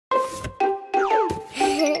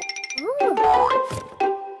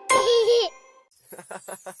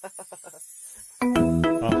Aha.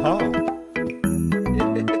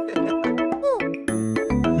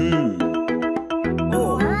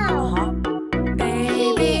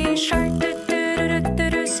 Baby shark,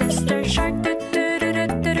 do-do-do-do-do-do. Sister shark,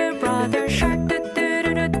 do-do-do-do-do-do. Brother shark,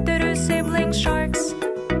 do-do-do-do-do-do. Sibling sharks.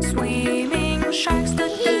 Swimming sharks,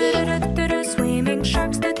 do-do-do-do-do-do. Swimming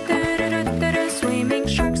sharks, do-do-do-do-do-do. Swimming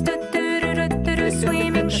sharks, do-do-do-do-do-do.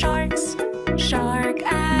 Swimming sharks. Shark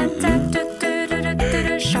attack,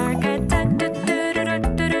 do-do-do-do-do-do. Shark attack,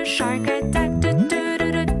 do-do-do-do-do-do. Shark attack,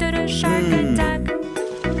 do-do-do-do-do-do. Shark attack.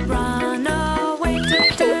 Run away,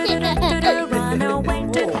 do-do-do-do-do. Run away,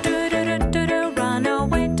 do-do-do-do-do. Run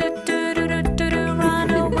away, do-do-do-do-do.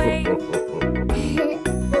 Run away.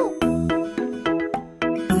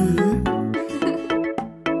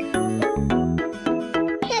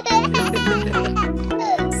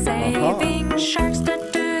 Saving sharks,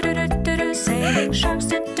 do-do-do-do-do. Saving sharks,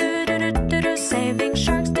 do-do-do-do-do. Saving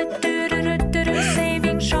sharks, do-do-do-do-do.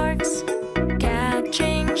 Saving sharks.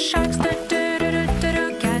 Catching sharks,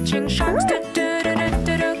 do-do-do-do-do. Catching sharks,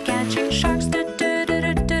 do-do-do-do-do. Catching sharks,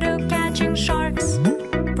 do-do-do-do-do. Catching sharks.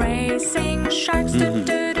 Racing sharks,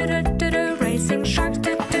 do-do-do-do-do. Racing sharks,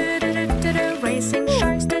 do-do-do-do-do. Racing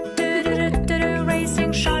sharks, do-do-do-do-do.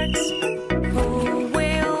 Racing sharks. Who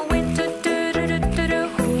will win? Do-do-do-do-do.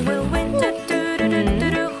 Who will win?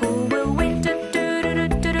 Do-do-do-do-do. Who will win?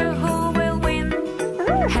 Do-do-do-do-do. Who will win?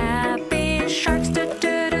 Happy sharks,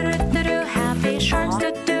 do-do-do-do-do. Happy sharks,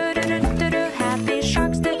 do-do-do-do-do. Happy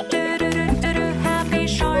sharks, do-do-do-do-do. Happy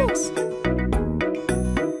sharks.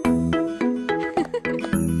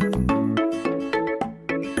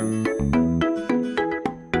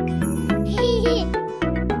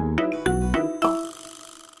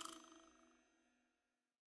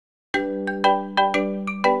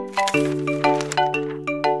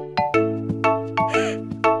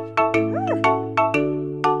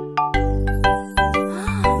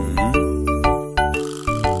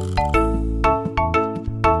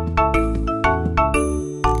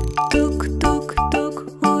 Tuk, tuk, tuk,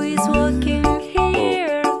 who is walking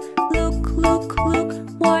here? Look, look, look,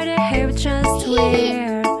 what I have just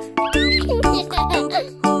wear. Tuk, tuk, tuk,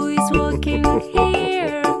 who is walking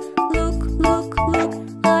here? Look, look, look,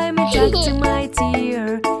 I'm a doctor, my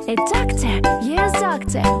dear. A doctor? Yes,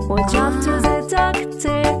 doctor. Watch out to the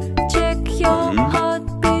doctor. Check your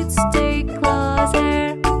heartbeat, stay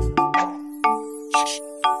closer.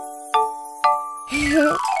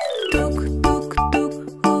 Tuk, tuk, tuk,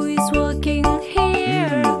 who is walking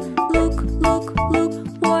here? Look, look, look,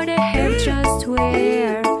 what I have just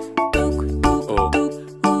wear. Tuk, tuk, tuk,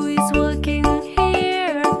 who is walking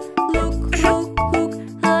here? Look, look, look,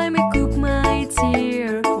 I'm a cook, my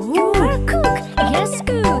dear. You are a cook? Yes,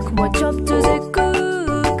 cook. Watch up to the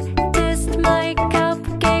cook. Test my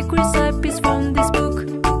cupcake recipes from this book.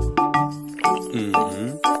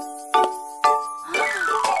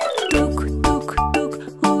 Tuk, tuk, tuk,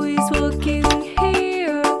 who is walking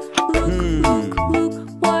here? Look, look, look,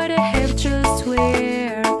 what I have just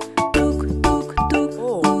wear. Tuk, tuk, tuk,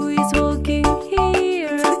 who is walking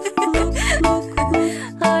here? Look, look, look,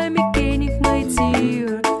 I'm a mechanic, my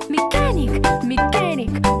dear. Mechanic,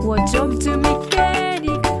 mechanic, what job to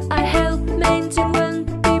mechanic? I help maintain when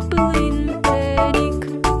people in panic.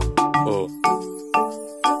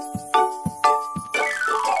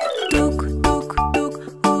 Tuk, tuk, tuk,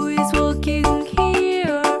 who is walking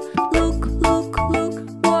here? Look, look, look,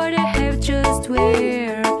 what I have just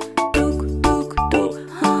wear. Tuk, tuk, tuk,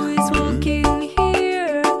 who is walking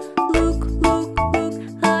here? Look, look, look,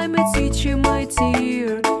 I'm a teacher, my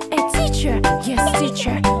dear. A teacher? Yes,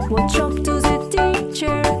 teacher. Watch up to the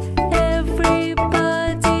teacher.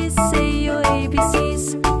 Everybody say your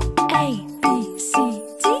ABCs. A, B, C,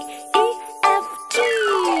 D, E, F, G.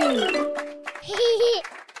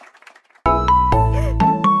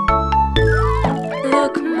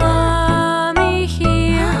 Look, mommy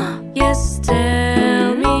here. Yes,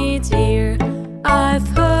 tell me, dear. I've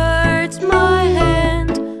hurt my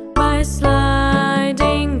hand by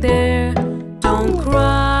sliding there. Don't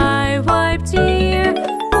cry, wipe, dear.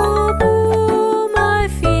 Boo, boo, my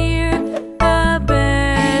fear. A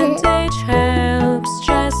bandage helps,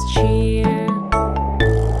 just cheer.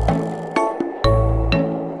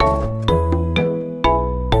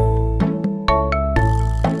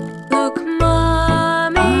 Look,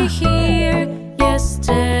 mommy here. Yes,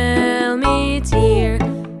 tell me,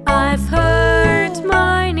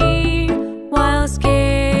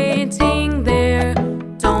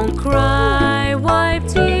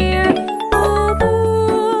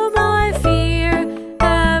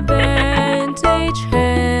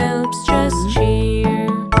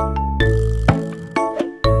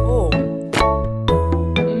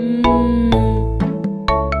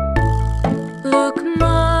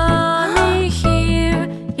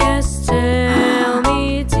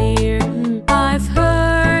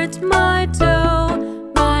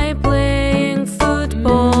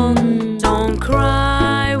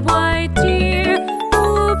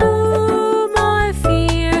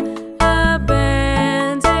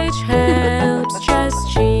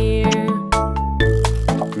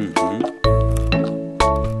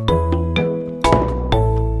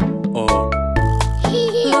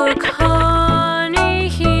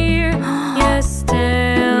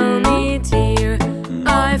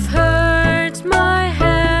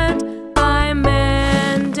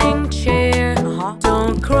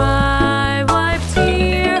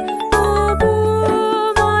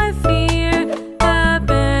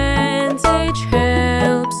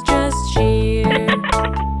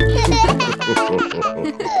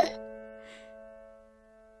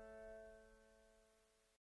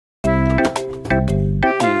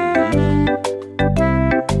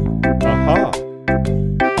 Aha.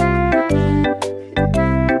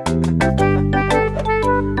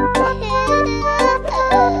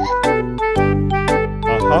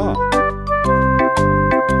 Aha.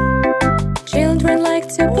 Children like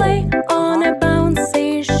to play on a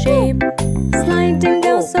bouncy ship, sliding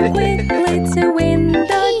down so quickly to win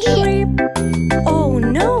the trip. Oh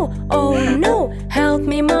no, help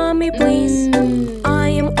me, mommy, please. I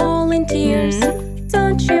am all in tears.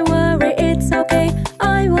 Don't you worry, it's okay.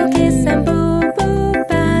 I will kiss and boo boo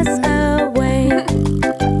pass away.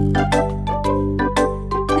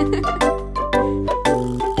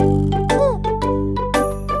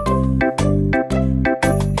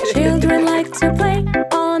 Children like to play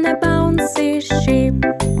on a bouncy ship,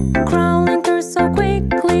 crawling through so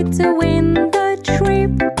quickly to win the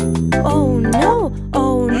trip. Oh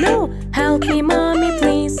no, help me, mommy,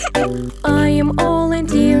 please. I am all in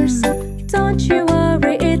tears. Don't you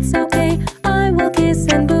worry, it's okay. I will kiss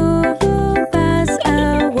and boo boo pass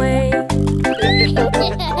away.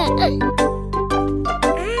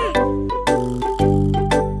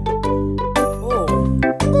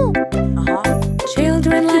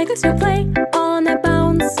 Children like to play on a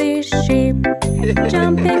bouncy ship,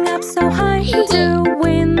 jumping up so high to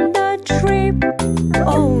win the trip.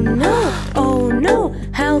 Oh no,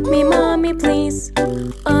 help me, mommy, please.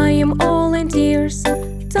 I am all in tears.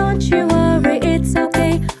 Don't you worry, it's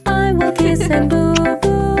okay. I will kiss and boo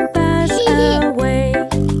boo pass away.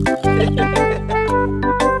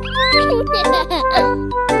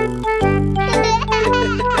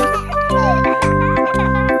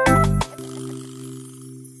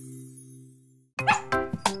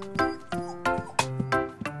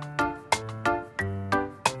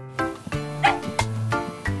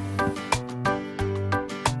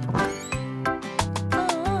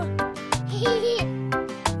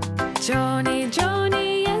 Johnny,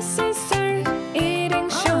 Johnny, yes, sister. Eating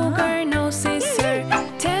sugar, no, sister.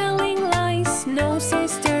 Telling lies, no,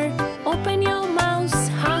 sister. Open your mouth,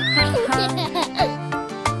 ha ha ha.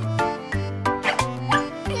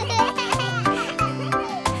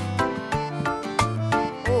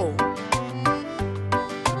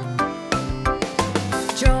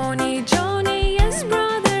 Johnny, Johnny, yes,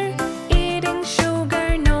 brother. Eating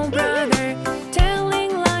sugar, no, brother.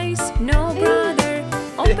 Telling lies, no, brother.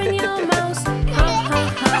 Open your mouth, ha ha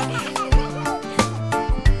ha.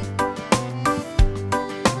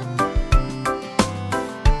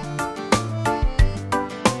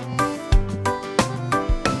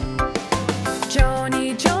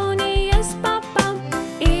 Johnny, Johnny, yes, papa.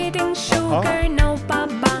 Eating sugar, no,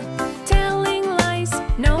 papa. Telling lies,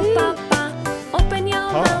 no, papa. Open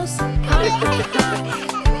your mouth, ha ha ha.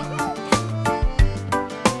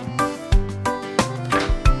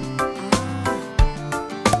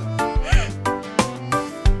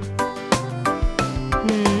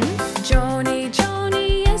 Johnny,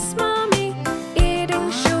 Johnny, yes, mommy.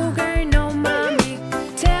 Eating sugar, no, mommy.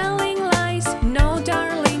 Telling lies, no,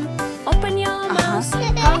 darling. Open your mouth,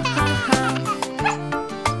 ha ha ha.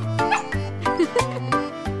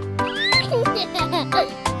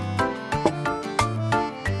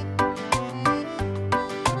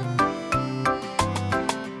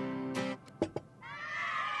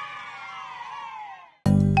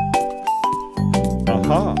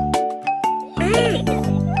 Aha.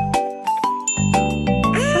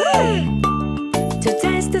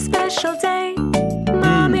 Today's the special day,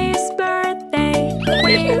 Mommy's birthday.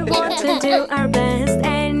 We want to do our best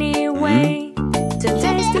anyway.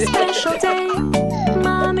 Today's the special day,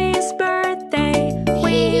 Mommy's birthday.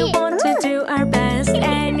 We want to do our best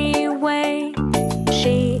anyway.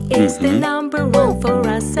 She is the number one for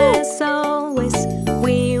us as always.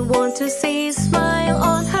 We want to see a smile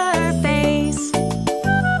on her face.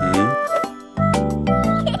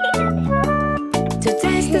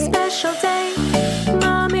 Today's the special day,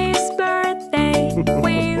 Mommy's birthday.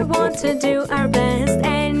 We want to do our best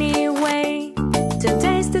anyway.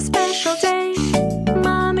 Today's the special day,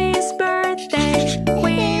 Mommy's birthday.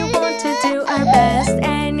 We want to do our best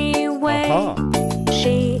anyway.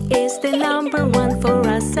 She is the number one for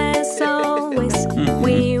us as always.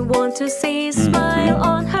 We want to see a smile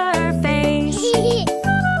on her face.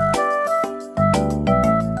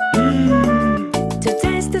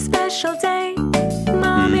 Today's the special day,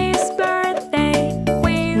 Mommy's birthday.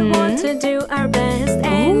 We want to do our best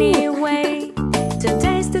anyway.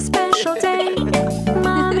 Today's the special day,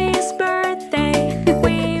 Mommy's birthday.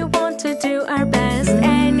 We want to do our best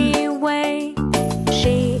anyway.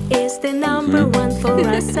 She is the number one for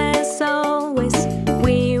us as always.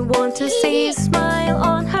 We want to see a smile